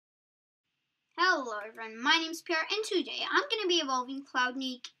Hello everyone, my name's Pierre, and today I'm going to be evolving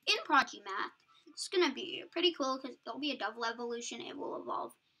Neek in Prodigy Math. It's going to be pretty cool because it'll be a double evolution. It will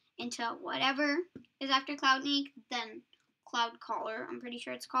evolve into whatever is after Neek, then Cloud Caller, I'm pretty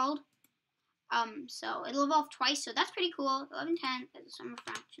sure it's called. So it'll evolve twice, so that's pretty cool. 11, 10, there's a sum of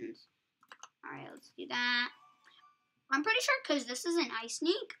fractions. Alright, let's do that. I'm pretty sure because this is an Ice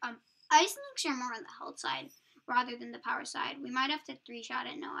Neek, Ice Neeks are more on the health side rather than the power side. We might have to 3-shot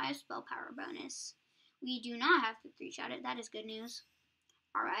it. No, I have spell power bonus. We do not have to 3-shot it. That is good news.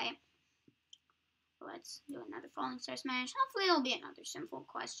 Alright. Let's do another Falling Star Smash. Hopefully it'll be another simple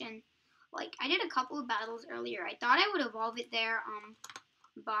question. Like, I did a couple of battles earlier. I thought I would evolve it there,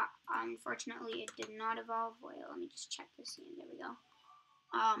 but unfortunately it did not evolve. Wait, let me just check this in. There we go.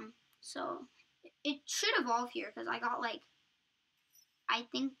 So it should evolve here because I got, like, I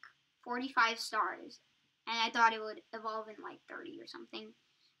think 45 stars. And I thought it would evolve in like 30 or something.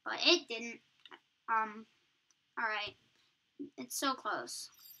 But it didn't. Alright. It's so close.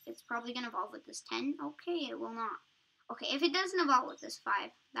 It's probably going to evolve with this 10. Okay, it will not. Okay, if it doesn't evolve with this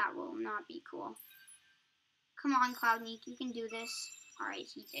 5, that will not be cool. Come on, Neek, you can do this. Alright,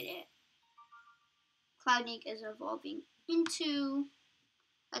 he did it. Neek is evolving into...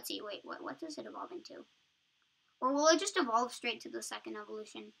 Let's see, wait, what does it evolve into? Or will it just evolve straight to the second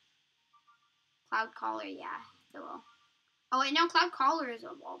evolution? Cloud Caller, yeah, it will. Oh wait, no, Cloud Caller is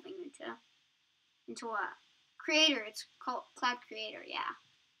evolving into a creator. It's called Cloud Creator,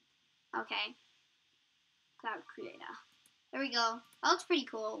 yeah. Okay. Cloud Creator. There we go. That looks pretty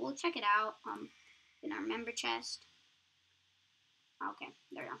cool. We'll check it out in our member chest. Okay,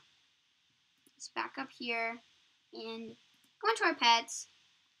 there we go. Let's back up here and go into our pets.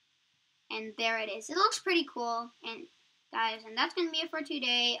 And there it is. It looks pretty cool. And guys, and that's going to be it for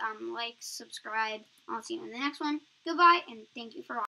today. Like, subscribe. I'll see you in the next one. Goodbye, and thank you for watching.